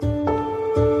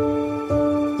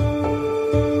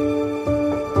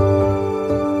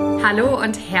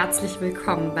und herzlich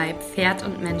willkommen bei Pferd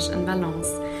und Mensch in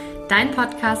Balance. Dein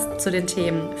Podcast zu den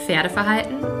Themen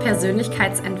Pferdeverhalten,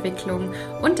 Persönlichkeitsentwicklung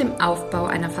und dem Aufbau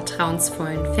einer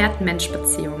vertrauensvollen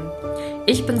Pferd-Mensch-Beziehung.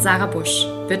 Ich bin Sarah Busch,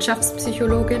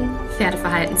 Wirtschaftspsychologin,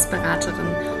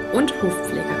 Pferdeverhaltensberaterin und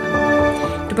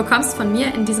Hufpflegerin. Du bekommst von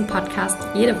mir in diesem Podcast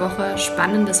jede Woche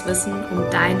spannendes Wissen, um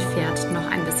dein Pferd noch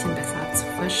ein bisschen besser zu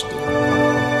verstehen.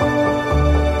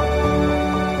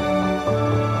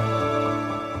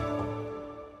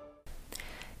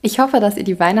 Ich hoffe, dass ihr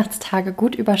die Weihnachtstage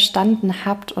gut überstanden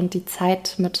habt und die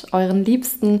Zeit mit euren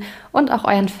Liebsten und auch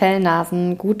euren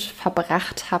Fellnasen gut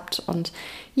verbracht habt und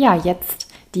ja, jetzt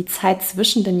die Zeit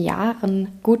zwischen den Jahren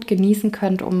gut genießen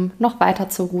könnt, um noch weiter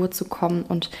zur Ruhe zu kommen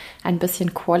und ein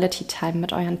bisschen Quality Time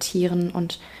mit euren Tieren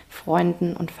und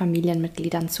Freunden und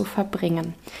Familienmitgliedern zu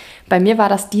verbringen. Bei mir war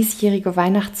das diesjährige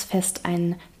Weihnachtsfest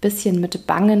ein bisschen mit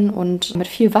Bangen und mit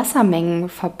viel Wassermengen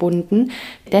verbunden,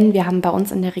 denn wir haben bei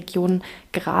uns in der Region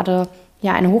gerade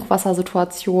eine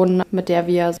Hochwassersituation, mit der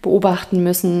wir beobachten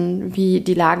müssen, wie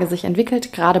die Lage sich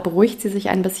entwickelt. Gerade beruhigt sie sich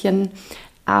ein bisschen.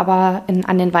 Aber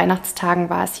an den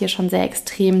Weihnachtstagen war es hier schon sehr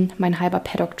extrem. Mein halber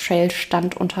Paddock Trail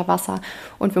stand unter Wasser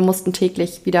und wir mussten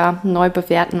täglich wieder neu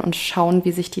bewerten und schauen,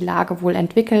 wie sich die Lage wohl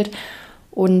entwickelt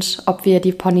und ob wir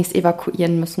die Ponys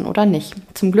evakuieren müssen oder nicht.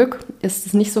 Zum Glück ist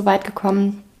es nicht so weit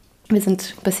gekommen. Wir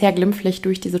sind bisher glimpflich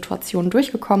durch die Situation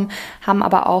durchgekommen, haben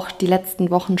aber auch die letzten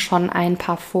Wochen schon ein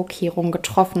paar Vorkehrungen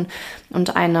getroffen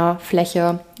und eine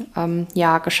Fläche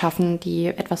geschaffen, die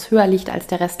etwas höher liegt als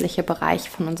der restliche Bereich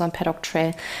von unserem Paddock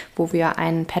Trail, wo wir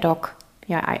einen Paddock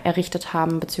errichtet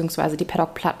haben, beziehungsweise die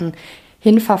Paddockplatten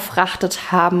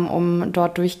hinverfrachtet haben, um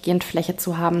dort durchgehend Fläche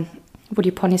zu haben, wo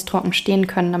die Ponys trocken stehen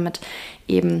können, damit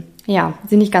eben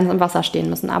sie nicht ganz im Wasser stehen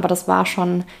müssen. Aber das war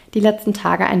schon die letzten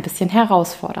Tage ein bisschen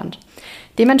herausfordernd.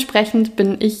 Dementsprechend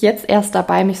bin ich jetzt erst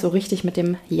dabei, mich so richtig mit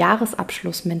dem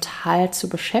Jahresabschluss mental zu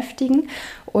beschäftigen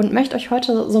und möchte euch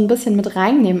heute so ein bisschen mit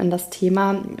reinnehmen in das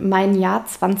Thema mein Jahr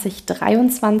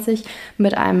 2023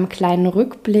 mit einem kleinen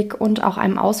Rückblick und auch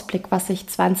einem Ausblick, was sich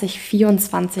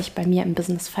 2024 bei mir im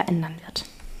Business verändern wird.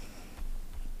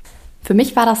 Für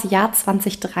mich war das Jahr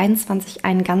 2023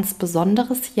 ein ganz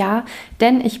besonderes Jahr,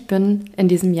 denn ich bin in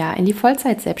diesem Jahr in die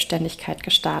Vollzeitselbstständigkeit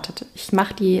gestartet. Ich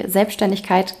mache die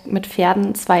Selbstständigkeit mit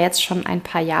Pferden zwar jetzt schon ein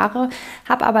paar Jahre,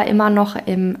 habe aber immer noch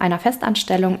in einer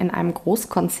Festanstellung in einem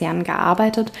Großkonzern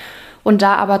gearbeitet und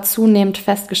da aber zunehmend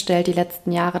festgestellt die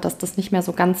letzten Jahre, dass das nicht mehr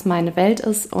so ganz meine Welt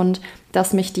ist und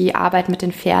dass mich die Arbeit mit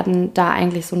den Pferden da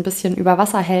eigentlich so ein bisschen über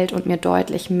Wasser hält und mir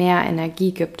deutlich mehr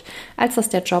Energie gibt, als das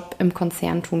der Job im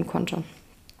Konzern tun konnte.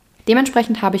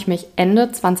 Dementsprechend habe ich mich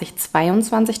Ende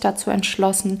 2022 dazu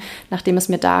entschlossen, nachdem es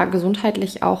mir da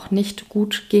gesundheitlich auch nicht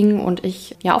gut ging und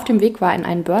ich auf dem Weg war, in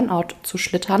einen Burnout zu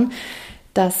schlittern,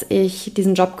 dass ich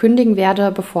diesen Job kündigen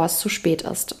werde, bevor es zu spät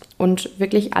ist und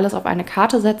wirklich alles auf eine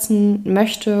Karte setzen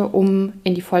möchte, um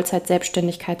in die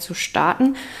Vollzeit-Selbstständigkeit zu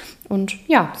starten. Und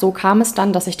so kam es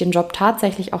dann, dass ich den Job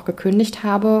tatsächlich auch gekündigt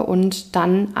habe und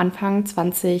dann Anfang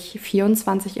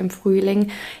 2024 im Frühling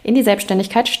in die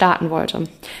Selbstständigkeit starten wollte.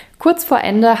 Kurz vor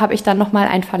Ende habe ich dann nochmal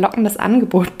ein verlockendes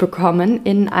Angebot bekommen,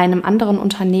 in einem anderen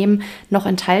Unternehmen noch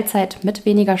in Teilzeit mit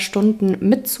weniger Stunden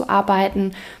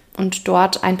mitzuarbeiten und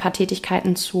dort ein paar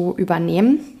Tätigkeiten zu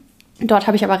übernehmen. Dort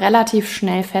habe ich aber relativ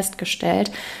schnell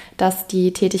festgestellt, dass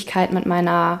die Tätigkeit mit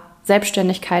meiner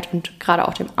Selbstständigkeit und gerade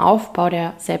auch dem Aufbau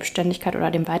der Selbstständigkeit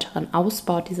oder dem weiteren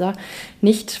Ausbau dieser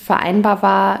nicht vereinbar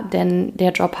war, denn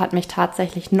der Job hat mich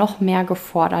tatsächlich noch mehr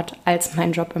gefordert als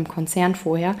mein Job im Konzern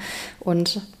vorher.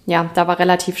 Und da war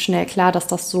relativ schnell klar, dass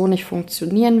das so nicht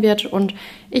funktionieren wird und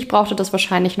ich brauchte das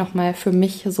wahrscheinlich nochmal für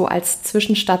mich so als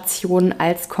Zwischenstation,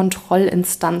 als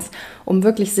Kontrollinstanz, um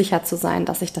wirklich sicher zu sein,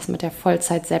 dass ich das mit der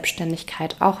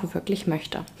Vollzeit-Selbstständigkeit auch wirklich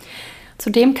möchte.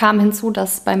 Zudem kam hinzu,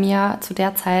 dass bei mir zu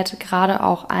der Zeit gerade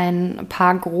auch ein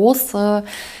paar große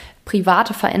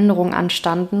private Veränderungen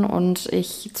anstanden und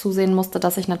ich zusehen musste,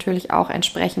 dass ich natürlich auch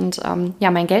entsprechend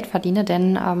mein Geld verdiene,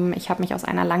 denn ich habe mich aus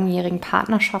einer langjährigen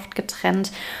Partnerschaft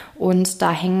getrennt und da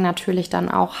hängen natürlich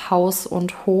dann auch Haus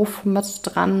und Hof mit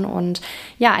dran und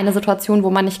eine Situation,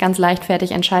 wo man nicht ganz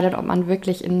leichtfertig entscheidet, ob man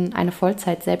wirklich in eine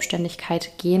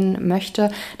Vollzeit-Selbstständigkeit gehen möchte.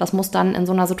 Das muss dann in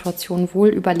so einer Situation wohl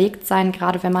überlegt sein,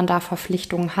 gerade wenn man da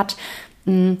Verpflichtungen hat,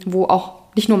 wo auch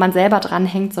nicht nur man selber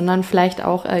dranhängt, sondern vielleicht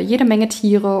auch jede Menge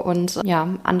Tiere und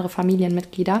andere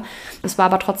Familienmitglieder. Es war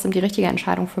aber trotzdem die richtige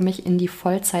Entscheidung für mich, in die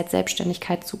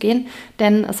Vollzeit-Selbstständigkeit zu gehen,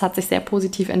 denn es hat sich sehr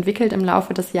positiv entwickelt im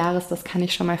Laufe des Jahres, das kann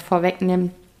ich schon mal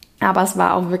vorwegnehmen. Aber es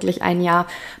war auch wirklich ein Jahr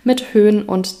mit Höhen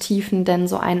und Tiefen, denn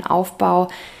so ein Aufbau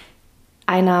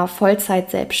einer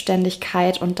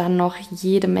Vollzeit-Selbstständigkeit und dann noch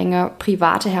jede Menge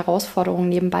private Herausforderungen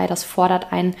nebenbei. Das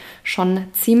fordert einen schon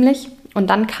ziemlich. Und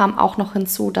dann kam auch noch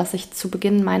hinzu, dass ich zu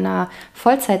Beginn meiner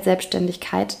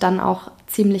Vollzeit-Selbstständigkeit dann auch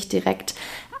ziemlich direkt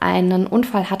einen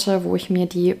Unfall hatte, wo ich mir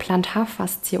die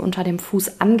Plantarfaszie unter dem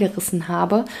Fuß angerissen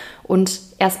habe und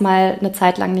erstmal eine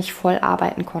Zeit lang nicht voll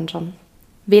arbeiten konnte.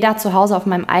 Weder zu Hause auf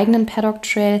meinem eigenen Paddock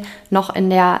Trail noch in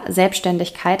der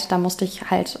Selbstständigkeit. Da musste ich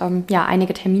halt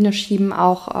einige Termine schieben,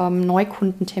 auch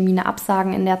Neukundentermine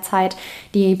absagen in der Zeit,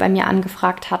 die bei mir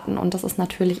angefragt hatten. Und das ist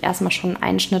natürlich erstmal schon ein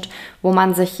Einschnitt, wo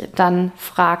man sich dann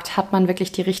fragt, hat man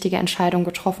wirklich die richtige Entscheidung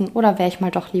getroffen oder wäre ich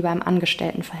mal doch lieber im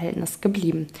Angestelltenverhältnis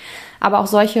geblieben. Aber auch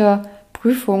solche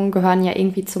Prüfungen gehören ja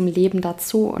irgendwie zum Leben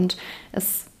dazu und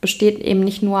es besteht eben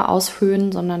nicht nur aus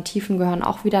Höhen, sondern Tiefen gehören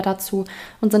auch wieder dazu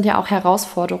und sind ja auch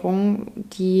Herausforderungen,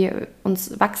 die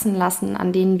uns wachsen lassen,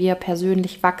 an denen wir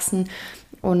persönlich wachsen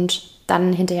und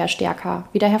dann hinterher stärker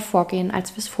wieder hervorgehen,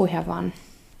 als wir es vorher waren.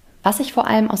 Was ich vor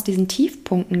allem aus diesen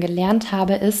Tiefpunkten gelernt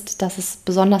habe, ist, dass es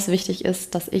besonders wichtig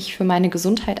ist, dass ich für meine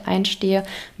Gesundheit einstehe,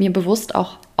 mir bewusst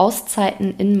auch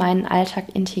Auszeiten in meinen Alltag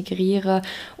integriere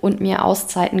und mir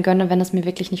Auszeiten gönne, wenn es mir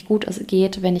wirklich nicht gut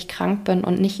geht, wenn ich krank bin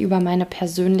und nicht über meine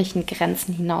persönlichen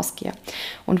Grenzen hinausgehe.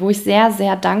 Und wo ich sehr,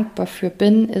 sehr dankbar für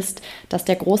bin, ist, dass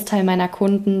der Großteil meiner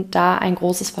Kunden da ein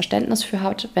großes Verständnis für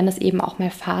hat, wenn es eben auch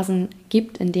mal Phasen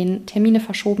gibt, in denen Termine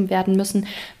verschoben werden müssen,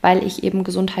 weil ich eben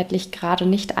gesundheitlich gerade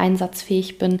nicht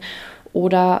einsatzfähig bin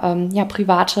oder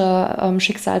private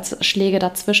Schicksalsschläge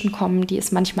dazwischen kommen, die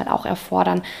es manchmal auch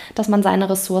erfordern, dass man seine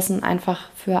Ressourcen einfach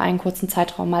für einen kurzen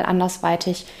Zeitraum mal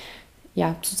andersweitig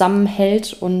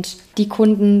zusammenhält. Und die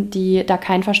Kunden, die da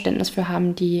kein Verständnis für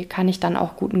haben, die kann ich dann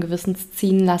auch guten Gewissens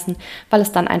ziehen lassen, weil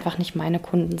es dann einfach nicht meine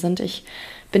Kunden sind. Ich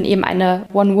bin eben eine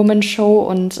One-Woman-Show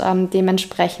und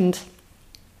dementsprechend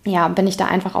bin ich da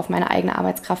einfach auf meine eigene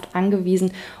Arbeitskraft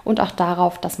angewiesen und auch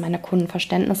darauf, dass meine Kunden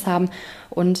Verständnis haben.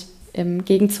 Und im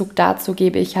Gegenzug dazu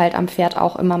gebe ich halt am Pferd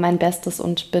auch immer mein Bestes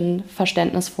und bin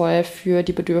verständnisvoll für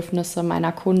die Bedürfnisse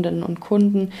meiner Kundinnen und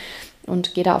Kunden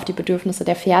und gehe da auf die Bedürfnisse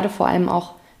der Pferde vor allem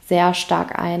auch sehr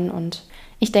stark ein. Und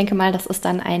ich denke mal, das ist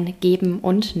dann ein Geben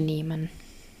und Nehmen.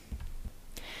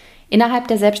 Innerhalb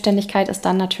der Selbstständigkeit ist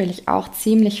dann natürlich auch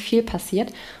ziemlich viel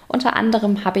passiert. Unter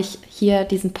anderem habe ich hier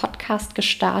diesen Podcast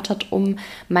gestartet, um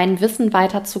mein Wissen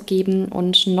weiterzugeben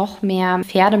und noch mehr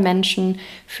Pferdemenschen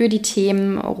für die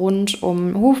Themen rund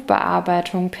um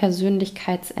Hufbearbeitung,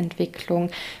 Persönlichkeitsentwicklung,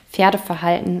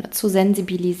 Pferdeverhalten zu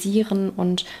sensibilisieren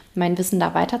und mein Wissen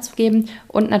da weiterzugeben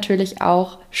und natürlich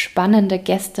auch spannende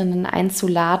Gästinnen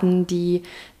einzuladen, die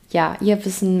ihr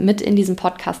Wissen mit in diesen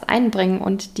Podcast einbringen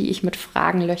und die ich mit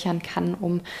Fragen löchern kann,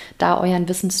 um da euren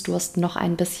Wissensdurst noch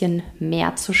ein bisschen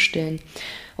mehr zu stillen.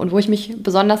 Und wo ich mich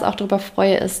besonders auch darüber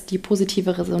freue, ist die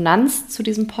positive Resonanz zu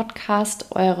diesem Podcast,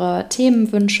 eure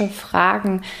Themenwünsche,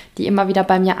 Fragen, die immer wieder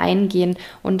bei mir eingehen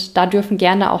und da dürfen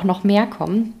gerne auch noch mehr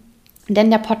kommen.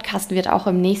 Denn der Podcast wird auch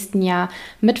im nächsten Jahr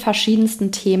mit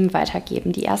verschiedensten Themen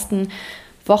weitergeben. Die ersten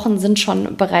Wochen sind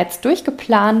schon bereits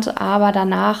durchgeplant, aber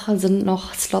danach sind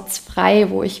noch Slots frei,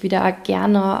 wo ich wieder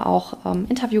gerne auch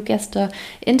Interviewgäste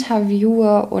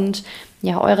interviewe und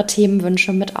eure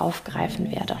Themenwünsche mit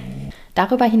aufgreifen werde.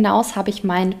 Darüber hinaus habe ich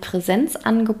mein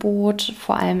Präsenzangebot,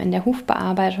 vor allem in der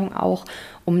Hufbearbeitung, auch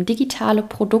um digitale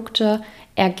Produkte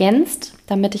ergänzt,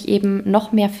 damit ich eben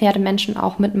noch mehr Pferdemenschen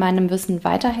auch mit meinem Wissen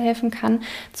weiterhelfen kann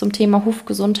zum Thema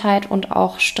Hufgesundheit und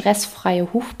auch stressfreie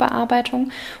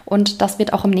Hufbearbeitung. Und das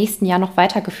wird auch im nächsten Jahr noch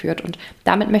weitergeführt. Und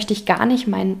damit möchte ich gar nicht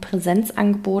mein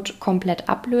Präsenzangebot komplett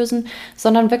ablösen,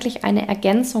 sondern wirklich eine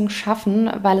Ergänzung schaffen,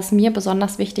 weil es mir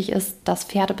besonders wichtig ist, dass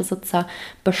Pferdebesitzer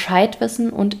Bescheid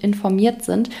wissen und informiert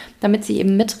sind, damit sie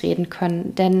eben mitreden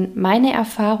können. Denn meine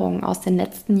Erfahrungen aus den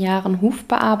letzten Jahren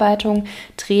Hufbearbeitung,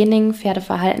 Training,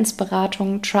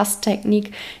 Pferdeverhaltensberatung,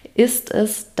 Trust-Technik ist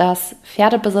es, dass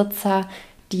Pferdebesitzer,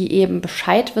 die eben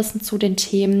Bescheid wissen zu den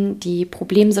Themen, die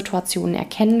Problemsituationen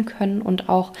erkennen können und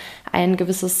auch ein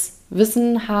gewisses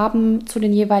Wissen haben zu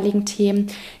den jeweiligen Themen,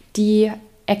 die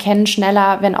erkennen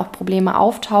schneller, wenn auch Probleme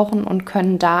auftauchen und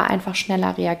können da einfach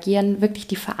schneller reagieren, wirklich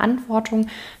die Verantwortung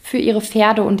für ihre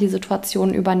Pferde und die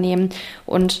Situation übernehmen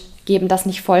und geben das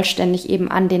nicht vollständig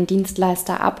eben an den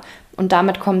Dienstleister ab. Und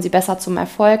damit kommen sie besser zum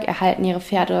Erfolg, erhalten ihre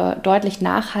Pferde deutlich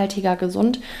nachhaltiger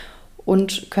gesund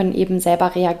und können eben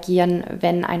selber reagieren,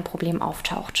 wenn ein Problem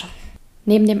auftaucht.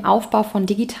 Neben dem Aufbau von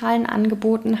digitalen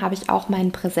Angeboten habe ich auch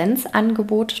mein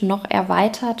Präsenzangebot noch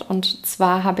erweitert. Und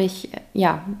zwar habe ich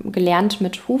gelernt,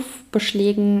 mit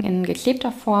Hufbeschlägen in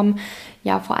geklebter Form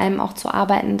vor allem auch zu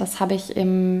arbeiten. Das habe ich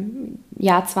im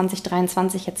Jahr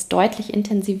 2023 jetzt deutlich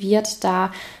intensiviert,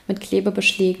 da mit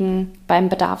Klebebeschlägen beim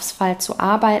Bedarfsfall zu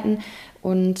arbeiten.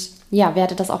 Und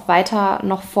werde das auch weiter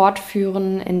noch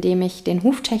fortführen, indem ich den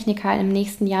Huftechniker im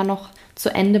nächsten Jahr noch zu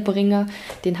Ende bringe.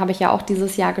 Den habe ich ja auch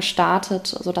dieses Jahr gestartet,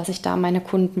 sodass ich da meine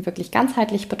Kunden wirklich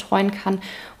ganzheitlich betreuen kann.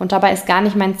 Und dabei ist gar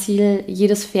nicht mein Ziel,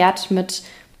 jedes Pferd mit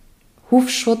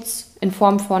Hufschutz in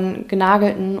Form von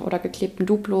genagelten oder geklebten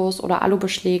Duplos oder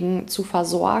Alubeschlägen zu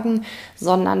versorgen,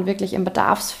 sondern wirklich im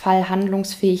Bedarfsfall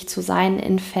handlungsfähig zu sein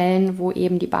in Fällen, wo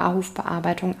eben die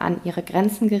Barhufbearbeitung an ihre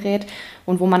Grenzen gerät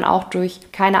und wo man auch durch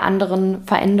keine anderen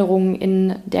Veränderungen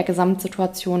in der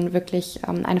Gesamtsituation wirklich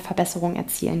eine Verbesserung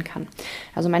erzielen kann.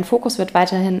 Also mein Fokus wird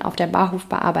weiterhin auf der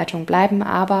Barhufbearbeitung bleiben,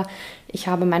 aber ich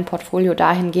habe mein Portfolio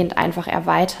dahingehend einfach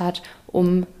erweitert,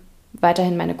 um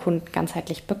weiterhin meine Kunden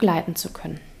ganzheitlich begleiten zu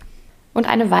können. Und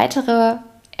eine weitere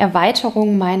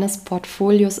Erweiterung meines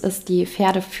Portfolios ist die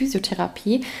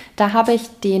Pferdephysiotherapie. Da habe ich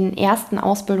den ersten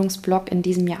Ausbildungsblock in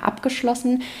diesem Jahr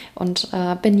abgeschlossen und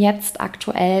bin jetzt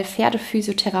aktuell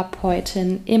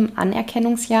Pferdephysiotherapeutin im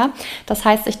Anerkennungsjahr. Das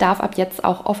heißt, ich darf ab jetzt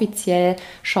auch offiziell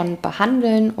schon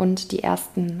behandeln und die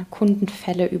ersten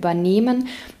Kundenfälle übernehmen.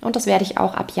 Und das werde ich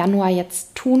auch ab Januar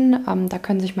jetzt tun. Da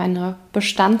können sich meine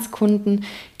Bestandskunden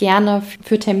gerne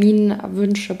für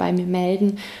Terminwünsche bei mir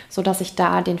melden, sodass ich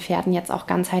da den Pferden jetzt auch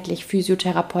ganzheitlich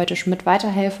physiotherapeutisch mit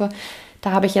weiterhelfe.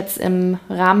 Da habe ich jetzt im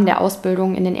Rahmen der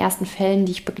Ausbildung in den ersten Fällen,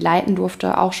 die ich begleiten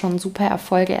durfte, auch schon super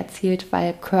Erfolge erzielt,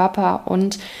 weil Körper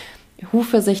und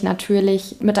Hufe sich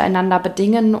natürlich miteinander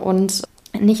bedingen und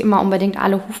nicht immer unbedingt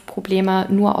alle Hufprobleme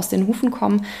nur aus den Hufen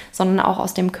kommen, sondern auch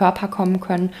aus dem Körper kommen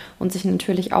können und sich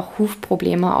natürlich auch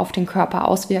Hufprobleme auf den Körper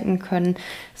auswirken können,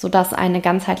 sodass eine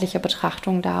ganzheitliche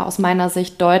Betrachtung da aus meiner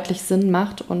Sicht deutlich Sinn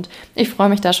macht. Und ich freue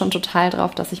mich da schon total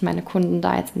drauf, dass ich meine Kunden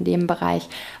da jetzt in dem Bereich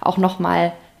auch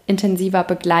nochmal intensiver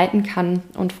begleiten kann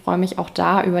und freue mich auch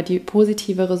da über die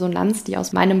positive Resonanz, die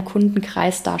aus meinem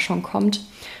Kundenkreis da schon kommt.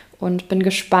 Und bin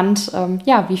gespannt,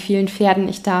 wie vielen Pferden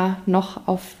ich da noch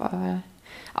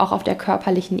auch auf der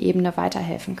körperlichen Ebene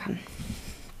weiterhelfen kann.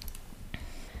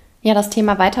 Ja, das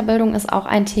Thema Weiterbildung ist auch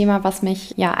ein Thema, was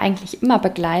mich ja eigentlich immer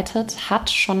begleitet hat,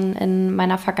 schon in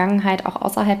meiner Vergangenheit, auch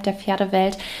außerhalb der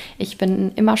Pferdewelt. Ich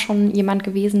bin immer schon jemand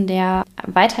gewesen, der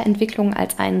Weiterentwicklung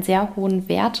als einen sehr hohen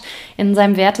Wert in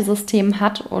seinem Wertesystem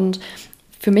hat und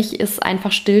für mich ist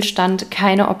einfach Stillstand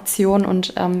keine Option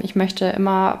und ich möchte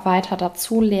immer weiter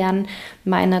dazu lernen,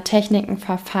 meine Techniken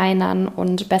verfeinern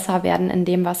und besser werden in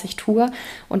dem, was ich tue.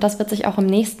 Und das wird sich auch im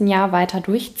nächsten Jahr weiter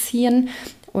durchziehen.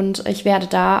 Und ich werde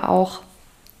da auch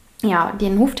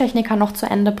den Huftechniker noch zu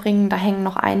Ende bringen. Da hängen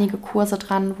noch einige Kurse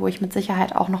dran, wo ich mit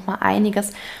Sicherheit auch noch mal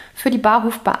einiges für die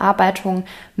Barhufbearbeitung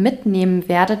mitnehmen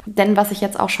werde. Denn was ich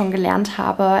jetzt auch schon gelernt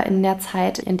habe in der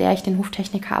Zeit, in der ich den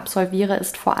Huftechniker absolviere,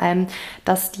 ist vor allem,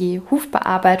 dass die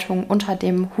Hufbearbeitung unter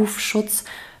dem Hufschutz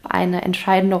eine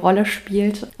entscheidende Rolle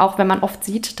spielt. Auch wenn man oft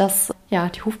sieht, dass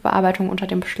die Hufbearbeitung unter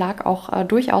dem Beschlag auch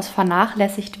durchaus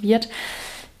vernachlässigt wird,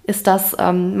 ist das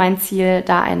mein Ziel,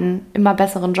 da einen immer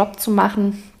besseren Job zu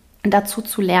machen, dazu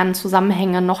zu lernen,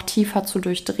 Zusammenhänge noch tiefer zu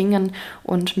durchdringen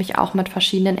und mich auch mit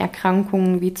verschiedenen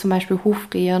Erkrankungen wie zum Beispiel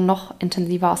Hufrehe noch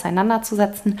intensiver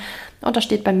auseinanderzusetzen. Und da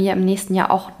steht bei mir im nächsten Jahr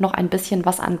auch noch ein bisschen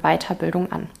was an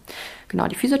Weiterbildung an. Genau,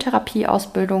 die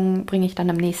Physiotherapie-Ausbildung bringe ich dann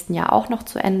im nächsten Jahr auch noch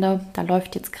zu Ende. Da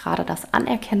läuft jetzt gerade das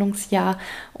Anerkennungsjahr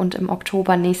und im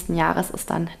Oktober nächsten Jahres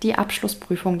ist dann die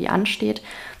Abschlussprüfung, die ansteht.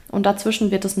 Und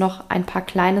dazwischen wird es noch ein paar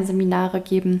kleine Seminare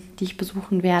geben, die ich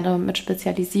besuchen werde mit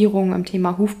Spezialisierung im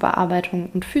Thema Hufbearbeitung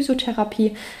und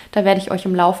Physiotherapie. Da werde ich euch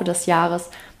im Laufe des Jahres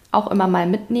auch immer mal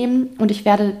mitnehmen. Und ich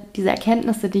werde diese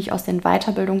Erkenntnisse, die ich aus den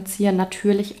Weiterbildungen ziehe,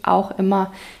 natürlich auch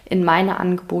immer in meine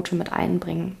Angebote mit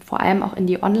einbringen. Vor allem auch in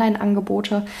die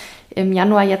Online-Angebote. Im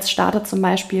Januar jetzt startet zum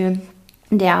Beispiel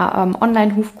der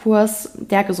Online-Hufkurs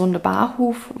Der gesunde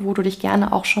Barhuf, wo du dich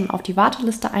gerne auch schon auf die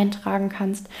Warteliste eintragen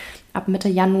kannst. Ab Mitte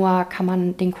Januar kann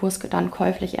man den Kurs dann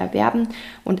käuflich erwerben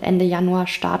und Ende Januar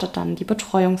startet dann die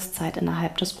Betreuungszeit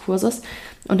innerhalb des Kurses.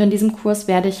 Und in diesem Kurs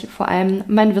werde ich vor allem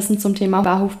mein Wissen zum Thema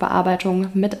Barhufbearbeitung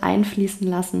mit einfließen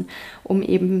lassen, um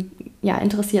eben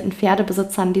interessierten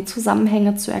Pferdebesitzern die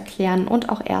Zusammenhänge zu erklären und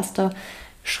auch erste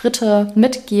Schritte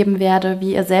mitgeben werde,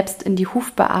 wie ihr selbst in die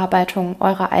Hufbearbeitung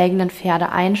eurer eigenen Pferde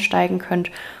einsteigen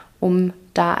könnt, um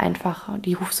da einfach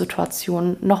die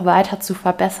Hufsituation noch weiter zu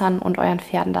verbessern und euren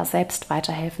Pferden da selbst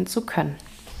weiterhelfen zu können.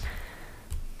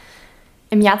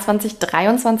 Im Jahr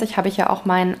 2023 habe ich ja auch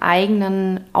meinen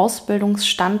eigenen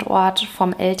Ausbildungsstandort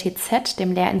vom LTZ,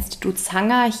 dem Lehrinstitut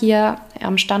Zanger, hier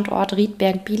am Standort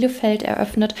Riedberg-Bielefeld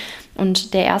eröffnet.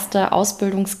 Und der erste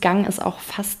Ausbildungsgang ist auch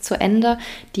fast zu Ende.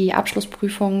 Die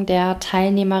Abschlussprüfung der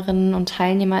Teilnehmerinnen und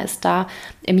Teilnehmer ist da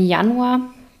im Januar.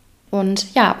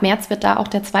 Und ja, ab März wird da auch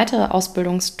der zweite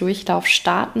Ausbildungsdurchlauf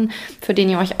starten, für den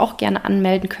ihr euch auch gerne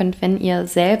anmelden könnt, wenn ihr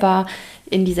selber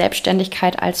in die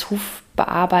Selbstständigkeit als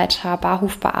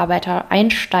Barhufbearbeiter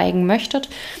einsteigen möchtet.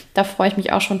 Da freue ich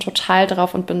mich auch schon total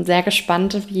drauf und bin sehr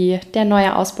gespannt, wie der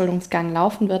neue Ausbildungsgang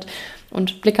laufen wird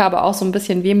und blicke aber auch so ein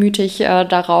bisschen wehmütig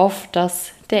darauf,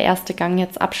 dass der erste Gang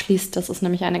jetzt abschließt. Das ist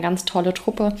nämlich eine ganz tolle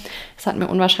Truppe. Es hat mir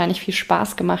unwahrscheinlich viel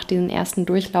Spaß gemacht, diesen ersten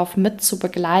Durchlauf mit zu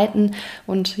begleiten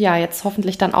und ja, jetzt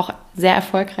hoffentlich dann auch sehr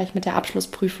erfolgreich mit der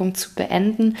Abschlussprüfung zu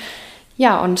beenden.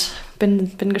 Ja, und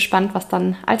bin gespannt, was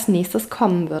dann als nächstes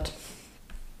kommen wird.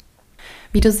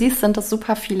 Wie du siehst, sind das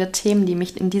super viele Themen, die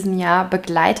mich in diesem Jahr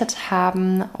begleitet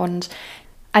haben. Und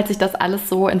als ich das alles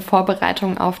so in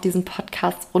Vorbereitung auf diesen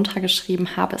Podcast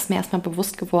runtergeschrieben habe, ist mir erstmal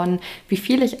bewusst geworden, wie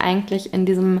viel ich eigentlich in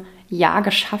diesem Jahr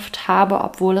geschafft habe,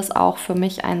 obwohl es auch für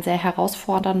mich ein sehr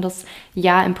herausforderndes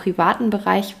Jahr im privaten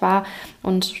Bereich war.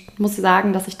 Und muss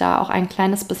sagen, dass ich da auch ein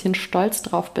kleines bisschen stolz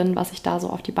drauf bin, was ich da so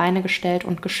auf die Beine gestellt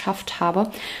und geschafft habe.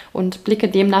 Und blicke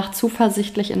demnach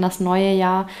zuversichtlich in das neue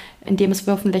Jahr, in dem es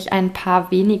hoffentlich ein paar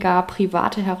weniger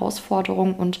private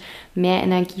Herausforderungen und mehr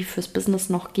Energie fürs Business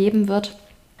noch geben wird.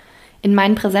 In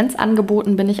meinen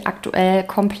Präsenzangeboten bin ich aktuell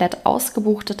komplett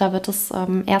ausgebucht. Da wird es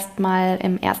erstmal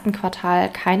im ersten Quartal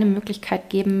keine Möglichkeit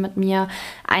geben, mit mir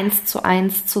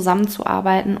 1:1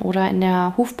 zusammenzuarbeiten oder in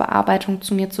der Hufbearbeitung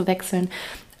zu mir zu wechseln.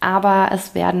 Aber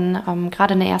es werden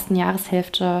gerade in der ersten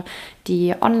Jahreshälfte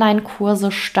die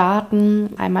Online-Kurse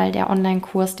starten. Einmal der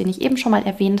Online-Kurs, den ich eben schon mal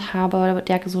erwähnt habe,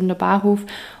 der gesunde Barhuf.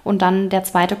 Und dann der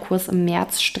zweite Kurs im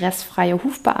März, stressfreie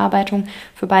Hufbearbeitung.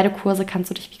 Für beide Kurse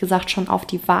kannst du dich, wie gesagt, schon auf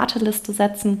die Warteliste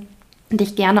setzen und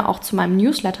dich gerne auch zu meinem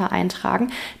Newsletter eintragen.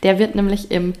 Der wird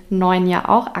nämlich im neuen Jahr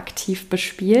auch aktiv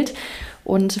bespielt.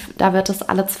 Und da wird es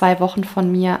alle 2 Wochen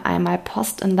von mir einmal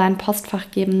Post in dein Postfach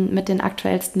geben mit den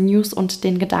aktuellsten News und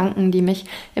den Gedanken, die mich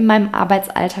in meinem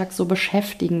Arbeitsalltag so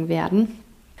beschäftigen werden.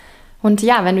 Und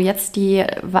ja, wenn du jetzt die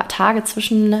Tage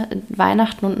zwischen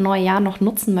Weihnachten und Neujahr noch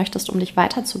nutzen möchtest, um dich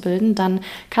weiterzubilden, dann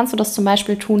kannst du das zum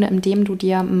Beispiel tun, indem du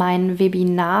dir mein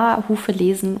Webinar Hufe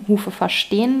lesen, Hufe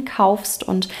verstehen kaufst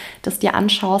und das dir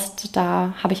anschaust.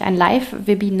 Da habe ich ein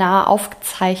Live-Webinar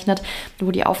aufgezeichnet, wo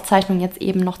die Aufzeichnung jetzt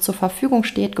eben noch zur Verfügung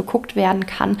steht, geguckt werden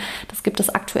kann. Das gibt es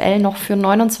aktuell noch für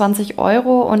 29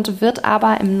 € und wird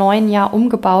aber im neuen Jahr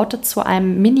umgebaut zu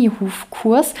einem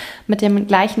Mini-Hufkurs mit den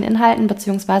gleichen Inhalten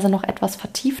beziehungsweise noch etwas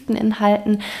vertieften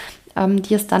Inhalten,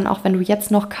 die es dann auch, wenn du jetzt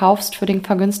noch kaufst, für den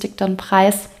vergünstigten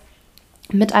Preis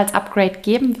mit als Upgrade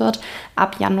geben wird.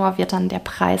 Ab Januar wird dann der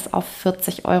Preis auf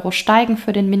 40 € steigen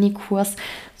für den Minikurs,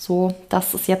 so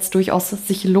dass es jetzt durchaus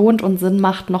sich lohnt und Sinn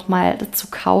macht, nochmal zu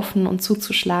kaufen und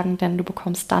zuzuschlagen, denn du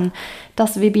bekommst dann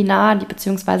das Webinar,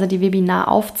 beziehungsweise die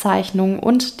Webinaraufzeichnung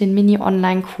und den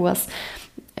Mini-Online-Kurs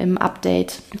im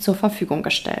Update zur Verfügung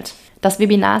gestellt. Das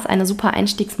Webinar ist eine super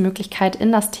Einstiegsmöglichkeit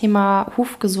in das Thema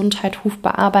Hufgesundheit,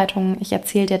 Hufbearbeitung. Ich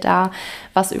erzähle dir da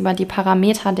was über die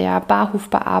Parameter der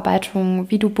Barhufbearbeitung,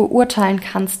 wie du beurteilen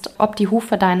kannst, ob die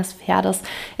Hufe deines Pferdes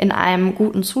in einem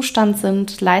guten Zustand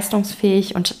sind,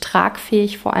 leistungsfähig und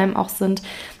tragfähig vor allem auch sind.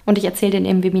 Und ich erzähle dir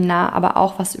im Webinar aber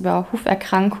auch was über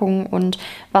Huferkrankungen und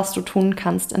was du tun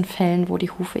kannst in Fällen, wo die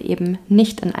Hufe eben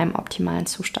nicht in einem optimalen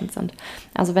Zustand sind.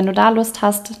 Also wenn du da Lust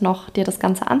hast, noch dir das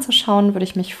Ganze anzuschauen, würde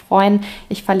ich mich freuen.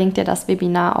 Ich verlinke dir das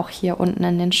Webinar auch hier unten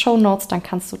in den Shownotes, dann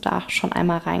kannst du da schon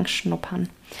einmal reinschnuppern.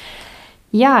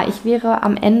 Ja, ich wäre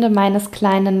am Ende meines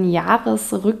kleinen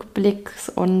Jahresrückblicks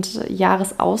und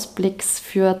Jahresausblicks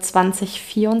für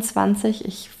 2024.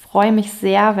 Ich freue mich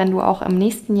sehr, wenn du auch im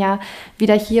nächsten Jahr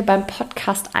wieder hier beim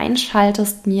Podcast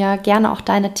einschaltest, mir gerne auch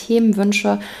deine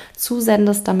Themenwünsche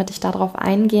zusendest, damit ich darauf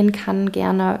eingehen kann,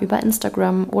 gerne über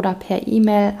Instagram oder per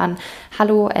E-Mail an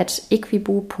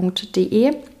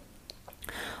hallo@equibu.de.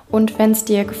 Und wenn es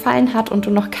dir gefallen hat und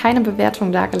du noch keine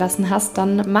Bewertung dagelassen hast,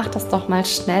 dann mach das doch mal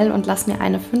schnell und lass mir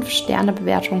eine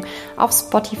 5-Sterne-Bewertung auf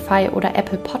Spotify oder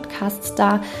Apple Podcasts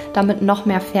da, damit noch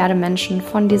mehr Pferdemenschen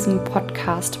von diesem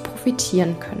Podcast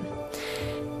profitieren können.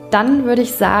 Dann würde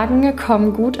ich sagen,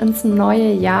 komm gut ins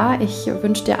neue Jahr. Ich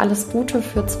wünsche dir alles Gute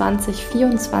für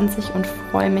 2024 und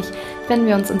freue mich, wenn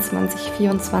wir uns in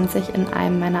 2024 in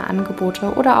einem meiner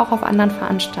Angebote oder auch auf anderen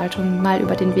Veranstaltungen mal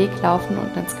über den Weg laufen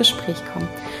und ins Gespräch kommen.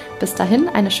 Bis dahin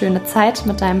eine schöne Zeit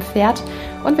mit deinem Pferd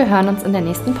und wir hören uns in der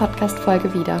nächsten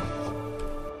Podcast-Folge wieder.